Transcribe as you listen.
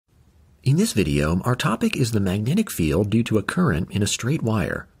In this video, our topic is the magnetic field due to a current in a straight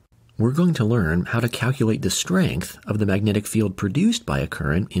wire. We're going to learn how to calculate the strength of the magnetic field produced by a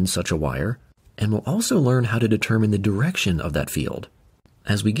current in such a wire, and we'll also learn how to determine the direction of that field.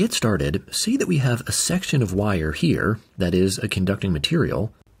 As we get started, say that we have a section of wire here, that is, a conducting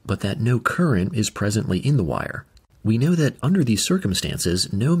material, but that no current is presently in the wire. We know that under these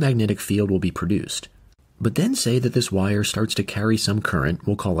circumstances, no magnetic field will be produced. But then say that this wire starts to carry some current,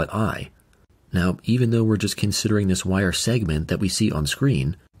 we'll call it I. Now, even though we're just considering this wire segment that we see on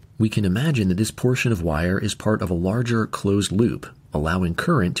screen, we can imagine that this portion of wire is part of a larger closed loop, allowing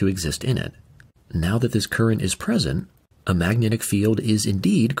current to exist in it. Now that this current is present, a magnetic field is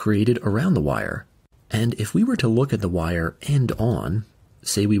indeed created around the wire. And if we were to look at the wire end on,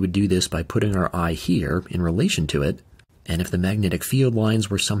 say we would do this by putting our eye here in relation to it, and if the magnetic field lines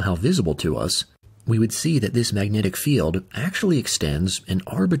were somehow visible to us, we would see that this magnetic field actually extends an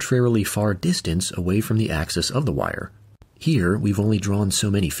arbitrarily far distance away from the axis of the wire. Here, we've only drawn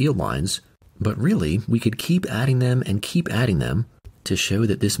so many field lines, but really, we could keep adding them and keep adding them to show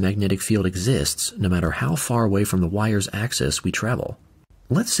that this magnetic field exists no matter how far away from the wire's axis we travel.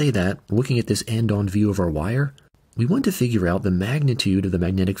 Let's say that, looking at this end-on view of our wire, we want to figure out the magnitude of the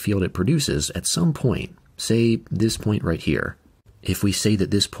magnetic field it produces at some point, say this point right here. If we say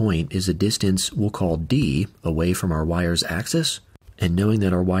that this point is a distance we'll call d away from our wire's axis, and knowing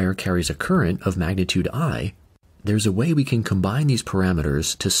that our wire carries a current of magnitude I, there's a way we can combine these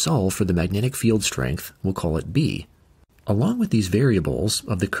parameters to solve for the magnetic field strength, we'll call it B. Along with these variables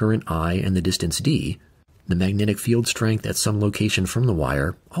of the current I and the distance d, the magnetic field strength at some location from the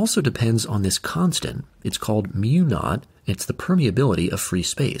wire also depends on this constant. It's called mu naught. It's the permeability of free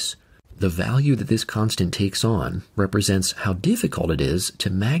space. The value that this constant takes on represents how difficult it is to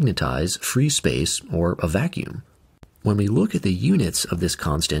magnetize free space or a vacuum. When we look at the units of this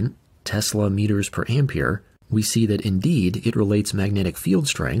constant, Tesla meters per ampere, we see that indeed it relates magnetic field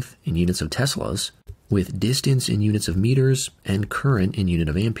strength in units of Teslas with distance in units of meters and current in unit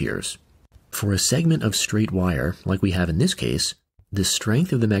of amperes. For a segment of straight wire, like we have in this case, the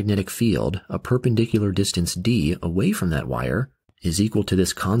strength of the magnetic field, a perpendicular distance d away from that wire, is equal to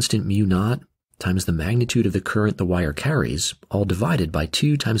this constant mu naught times the magnitude of the current the wire carries, all divided by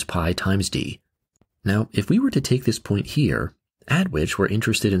 2 times pi times d. Now, if we were to take this point here, at which we're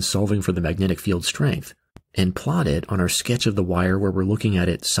interested in solving for the magnetic field strength, and plot it on our sketch of the wire where we're looking at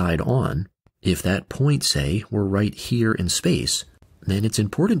it side on, if that point, say, were right here in space, then it's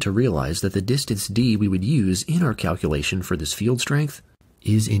important to realize that the distance d we would use in our calculation for this field strength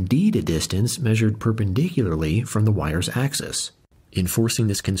is indeed a distance measured perpendicularly from the wire's axis. Enforcing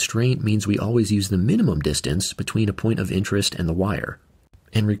this constraint means we always use the minimum distance between a point of interest and the wire.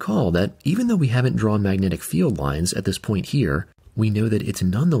 And recall that even though we haven't drawn magnetic field lines at this point here, we know that it's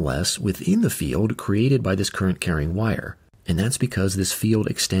nonetheless within the field created by this current-carrying wire, and that's because this field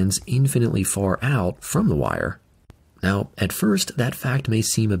extends infinitely far out from the wire. Now, at first, that fact may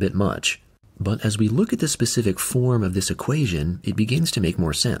seem a bit much, but as we look at the specific form of this equation, it begins to make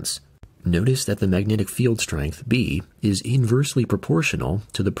more sense. Notice that the magnetic field strength, B, is inversely proportional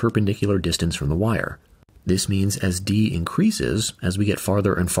to the perpendicular distance from the wire. This means as D increases, as we get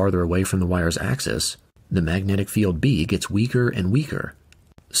farther and farther away from the wire's axis, the magnetic field B gets weaker and weaker.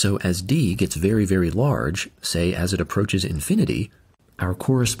 So as D gets very, very large, say as it approaches infinity, our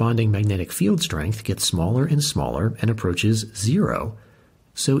corresponding magnetic field strength gets smaller and smaller and approaches 0.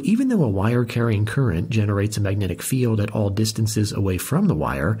 So even though a wire carrying current generates a magnetic field at all distances away from the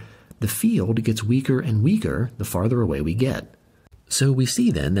wire, the field gets weaker and weaker the farther away we get. So we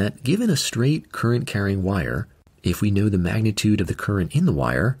see then that given a straight current-carrying wire, if we know the magnitude of the current in the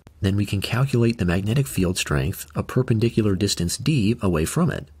wire, then we can calculate the magnetic field strength a perpendicular distance d away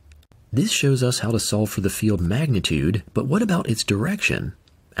from it. This shows us how to solve for the field magnitude, but what about its direction?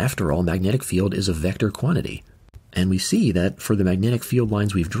 After all, magnetic field is a vector quantity. And we see that for the magnetic field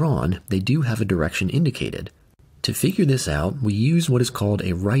lines we've drawn, they do have a direction indicated. To figure this out, we use what is called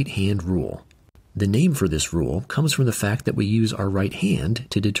a right-hand rule. The name for this rule comes from the fact that we use our right hand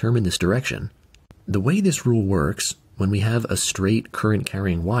to determine this direction. The way this rule works, when we have a straight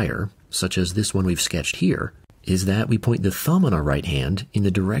current-carrying wire, such as this one we've sketched here, is that we point the thumb on our right hand in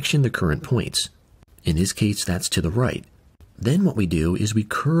the direction the current points. In this case, that's to the right. Then what we do is we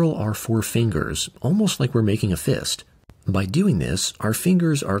curl our 4 fingers, almost like we're making a fist. By doing this, our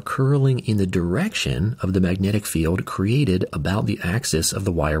fingers are curling in the direction of the magnetic field created about the axis of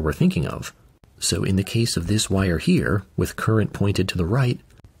the wire we're thinking of. So in the case of this wire here, with current pointed to the right,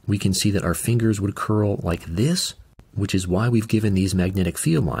 we can see that our fingers would curl like this, which is why we've given these magnetic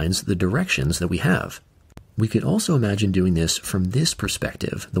field lines the directions that we have. We could also imagine doing this from this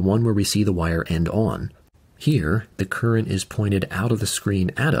perspective, the one where we see the wire end on. Here, the current is pointed out of the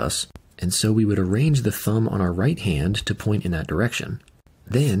screen at us, and so we would arrange the thumb on our right hand to point in that direction.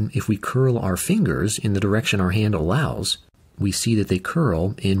 Then, if we curl our fingers in the direction our hand allows, we see that they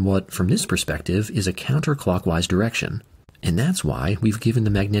curl in what, from this perspective, is a counterclockwise direction. And that's why we've given the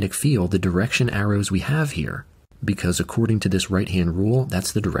magnetic field the direction arrows we have here, because according to this right-hand rule,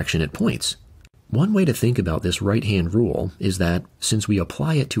 that's the direction it points. One way to think about this right-hand rule is that, since we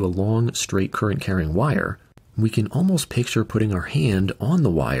apply it to a long, straight current-carrying wire, we can almost picture putting our hand on the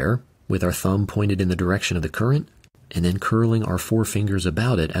wire with our thumb pointed in the direction of the current, and then curling our four fingers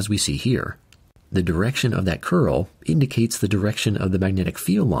about it as we see here. The direction of that curl indicates the direction of the magnetic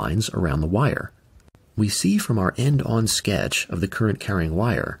field lines around the wire. We see from our end-on sketch of the current-carrying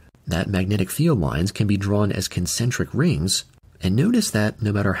wire that magnetic field lines can be drawn as concentric rings, and notice that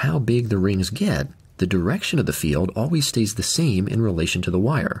no matter how big the rings get, the direction of the field always stays the same in relation to the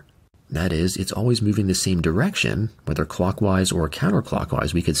wire. That is, it's always moving the same direction, whether clockwise or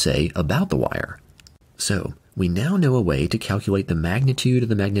counterclockwise, we could say, about the wire. So, we now know a way to calculate the magnitude of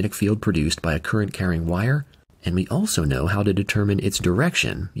the magnetic field produced by a current-carrying wire, and we also know how to determine its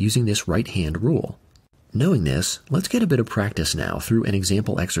direction using this right-hand rule. Knowing this, let's get a bit of practice now through an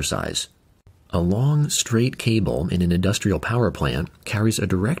example exercise. A long, straight cable in an industrial power plant carries a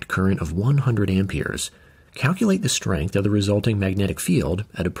direct current of 100 amperes. Calculate the strength of the resulting magnetic field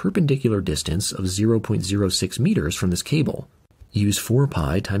at a perpendicular distance of 0.06 meters from this cable. Use 4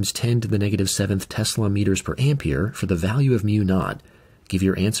 pi times 10 to the negative 7th Tesla meters per ampere for the value of mu naught. Give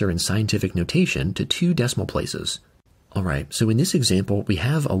your answer in scientific notation to 2 decimal places. Alright, so in this example, we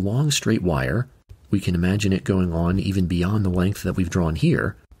have a long straight wire. We can imagine it going on even beyond the length that we've drawn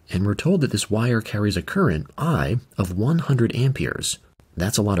here, and we're told that this wire carries a current, I, of 100 amperes.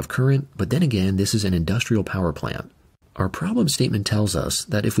 That's a lot of current, but then again, this is an industrial power plant. Our problem statement tells us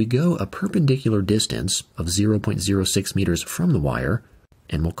that if we go a perpendicular distance of 0.06 meters from the wire,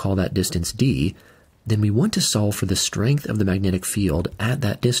 and we'll call that distance d, then we want to solve for the strength of the magnetic field at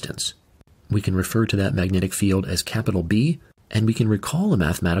that distance. We can refer to that magnetic field as capital B, and we can recall a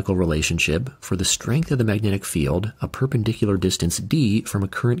mathematical relationship for the strength of the magnetic field a perpendicular distance d from a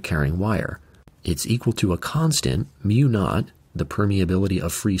current-carrying wire. It's equal to a constant, mu naught, the permeability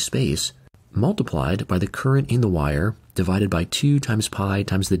of free space, multiplied by the current in the wire divided by 2 times pi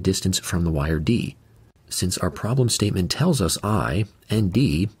times the distance from the wire d. Since our problem statement tells us I and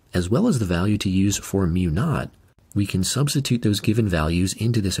d, as well as the value to use for mu naught, we can substitute those given values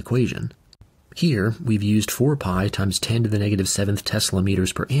into this equation. Here, we've used 4 pi times 10 to the negative 7th Tesla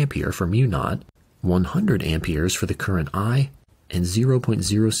meters per ampere for mu naught, 100 amperes for the current I, and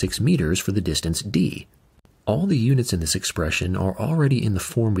 0.06 meters for the distance d. All the units in this expression are already in the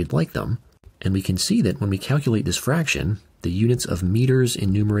form we'd like them, and we can see that when we calculate this fraction, the units of meters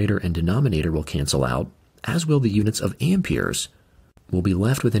in numerator and denominator will cancel out, as will the units of amperes. We'll be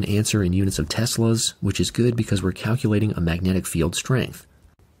left with an answer in units of Teslas, which is good because we're calculating a magnetic field strength.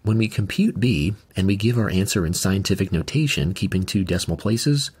 When we compute B, and we give our answer in scientific notation keeping 2 decimal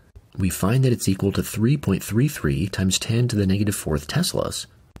places, we find that it's equal to 3.33 times 10 to the negative 4th Teslas.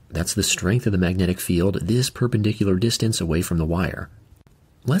 That's the strength of the magnetic field this perpendicular distance away from the wire.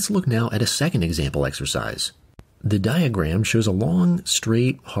 Let's look now at a second example exercise. The diagram shows a long,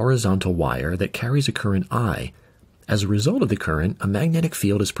 straight, horizontal wire that carries a current I. As a result of the current, a magnetic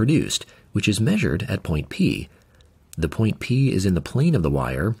field is produced, which is measured at point P. The point P is in the plane of the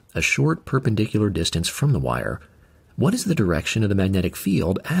wire, a short perpendicular distance from the wire. What is the direction of the magnetic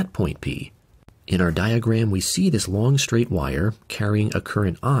field at point P? In our diagram, we see this long straight wire carrying a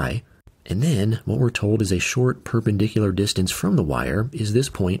current I, and then what we're told is a short perpendicular distance from the wire is this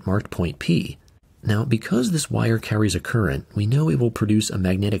point marked point P. Now, because this wire carries a current, we know it will produce a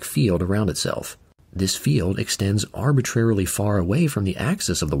magnetic field around itself. This field extends arbitrarily far away from the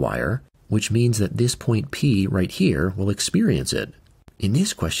axis of the wire, which means that this point P right here will experience it. In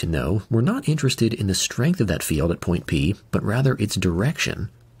this question, though, we're not interested in the strength of that field at point P, but rather its direction.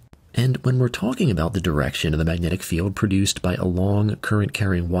 And when we're talking about the direction of the magnetic field produced by a long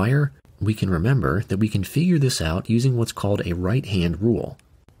current-carrying wire, we can remember that we can figure this out using what's called a right-hand rule.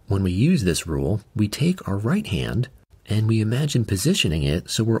 When we use this rule, we take our right hand and we imagine positioning it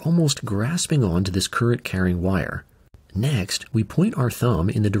so we're almost grasping onto this current-carrying wire. Next, we point our thumb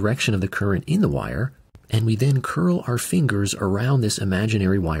in the direction of the current in the wire, and we then curl our fingers around this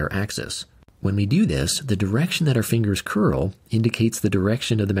imaginary wire axis. When we do this, the direction that our fingers curl indicates the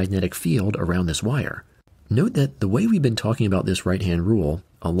direction of the magnetic field around this wire. Note that the way we've been talking about this right-hand rule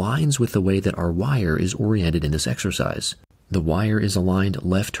aligns with the way that our wire is oriented in this exercise. The wire is aligned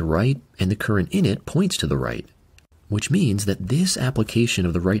left to right, and the current in it points to the right, which means that this application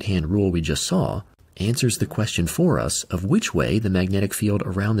of the right-hand rule we just saw answers the question for us of which way the magnetic field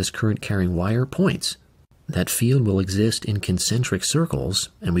around this current-carrying wire points. That field will exist in concentric circles,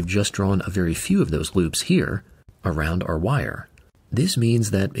 and we've just drawn a very few of those loops here around our wire. This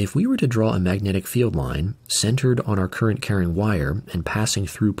means that if we were to draw a magnetic field line centered on our current-carrying wire and passing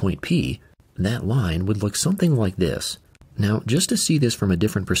through point P, that line would look something like this. Now, just to see this from a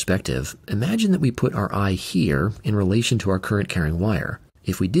different perspective, imagine that we put our eye here in relation to our current-carrying wire.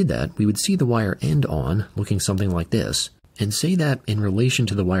 If we did that, we would see the wire end on, looking something like this, and say that in relation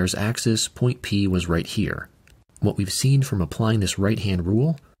to the wire's axis, point P was right here. What we've seen from applying this right-hand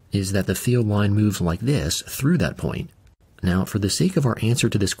rule is that the field line moves like this through that point. Now, for the sake of our answer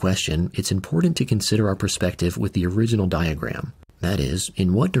to this question, it's important to consider our perspective with the original diagram. That is,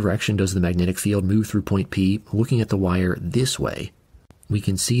 in what direction does the magnetic field move through point P looking at the wire this way? We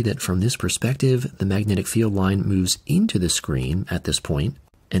can see that from this perspective, the magnetic field line moves into the screen at this point,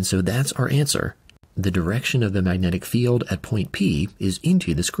 and so that's our answer. The direction of the magnetic field at point P is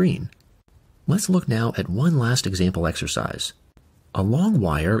into the screen. Let's look now at one last example exercise. A long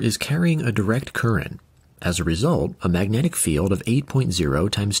wire is carrying a direct current. As a result, a magnetic field of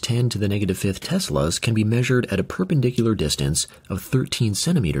 8.0 times 10 to the negative fifth teslas can be measured at a perpendicular distance of 13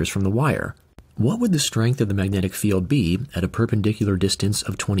 centimeters from the wire. What would the strength of the magnetic field be at a perpendicular distance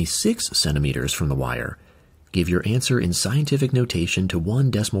of 26 centimeters from the wire? Give your answer in scientific notation to one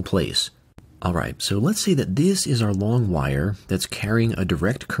decimal place. Alright, so let's say that this is our long wire that's carrying a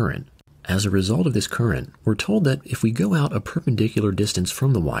direct current. As a result of this current, we're told that if we go out a perpendicular distance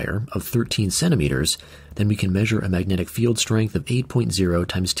from the wire of 13 centimeters, then we can measure a magnetic field strength of 8.0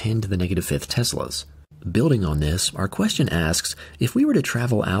 times 10 to the negative fifth teslas. Building on this, our question asks, if we were to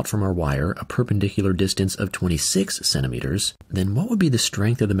travel out from our wire a perpendicular distance of 26 centimeters, then what would be the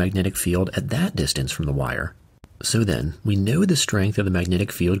strength of the magnetic field at that distance from the wire? So then, we know the strength of the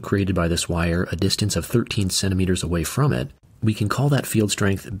magnetic field created by this wire a distance of 13 centimeters away from it. We can call that field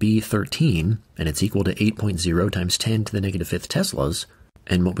strength B13, and it's equal to 8.0 times 10 to the negative fifth teslas.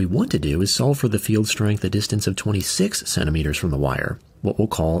 And what we want to do is solve for the field strength a distance of 26 centimeters from the wire, what we'll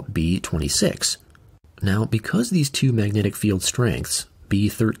call B26. Now, because these two magnetic field strengths,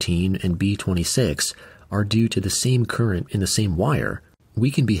 B13 and B26, are due to the same current in the same wire,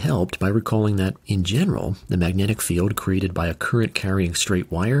 we can be helped by recalling that, in general, the magnetic field created by a current-carrying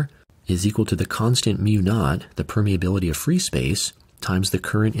straight wire is equal to the constant mu naught, the permeability of free space, times the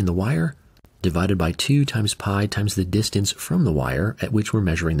current in the wire, divided by 2 times pi times the distance from the wire at which we're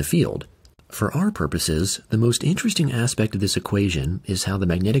measuring the field. For our purposes, the most interesting aspect of this equation is how the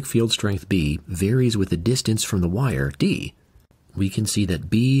magnetic field strength B varies with the distance from the wire, d. We can see that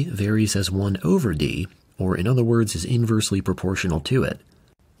B varies as 1 over d, or in other words is inversely proportional to it.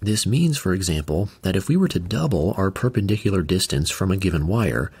 This means, for example, that if we were to double our perpendicular distance from a given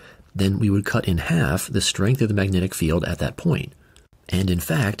wire, then we would cut in half the strength of the magnetic field at that point. And in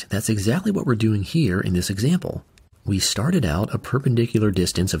fact, that's exactly what we're doing here in this example. We started out a perpendicular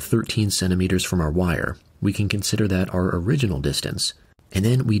distance of 13 centimeters from our wire. We can consider that our original distance. And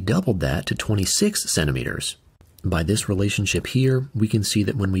then we doubled that to 26 centimeters. By this relationship here, we can see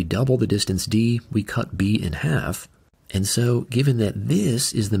that when we double the distance d, we cut b in half. And so, given that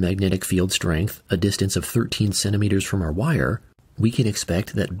this is the magnetic field strength, a distance of 13 centimeters from our wire, we can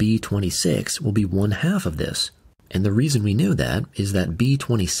expect that B26 will be 1/2 of this. And the reason we know that is that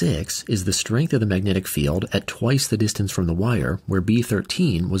B26 is the strength of the magnetic field at twice the distance from the wire where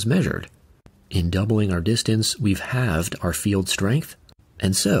B13 was measured. In doubling our distance, we've halved our field strength.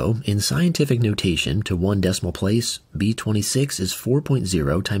 And so, in scientific notation to one decimal place, B26 is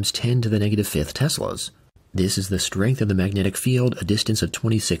 4.0 times 10 to the negative fifth teslas. This is the strength of the magnetic field a distance of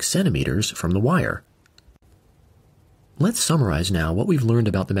 26 centimeters from the wire. Let's summarize now what we've learned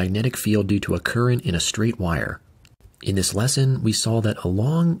about the magnetic field due to a current in a straight wire. In this lesson, we saw that a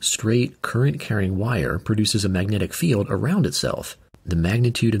long, straight, current-carrying wire produces a magnetic field around itself. The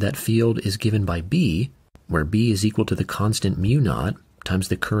magnitude of that field is given by B, where B is equal to the constant mu naught times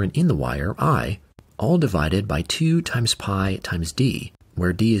the current in the wire, I, all divided by 2 times pi times d,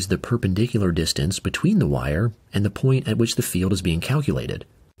 where d is the perpendicular distance between the wire and the point at which the field is being calculated.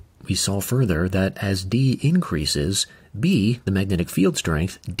 We saw further that as d increases, B, the magnetic field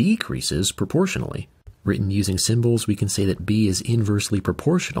strength, decreases proportionally. Written using symbols, we can say that B is inversely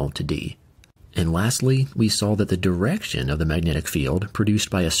proportional to D. And lastly, we saw that the direction of the magnetic field produced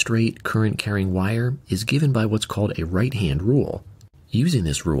by a straight current-carrying wire is given by what's called a right-hand rule. Using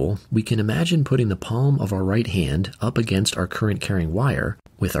this rule, we can imagine putting the palm of our right hand up against our current-carrying wire,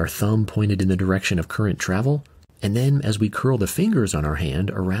 with our thumb pointed in the direction of current travel, And then as we curl the fingers on our hand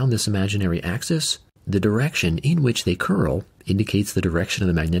around this imaginary axis, the direction in which they curl indicates the direction of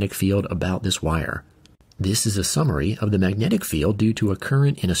the magnetic field about this wire. This is a summary of the magnetic field due to a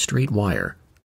current in a straight wire.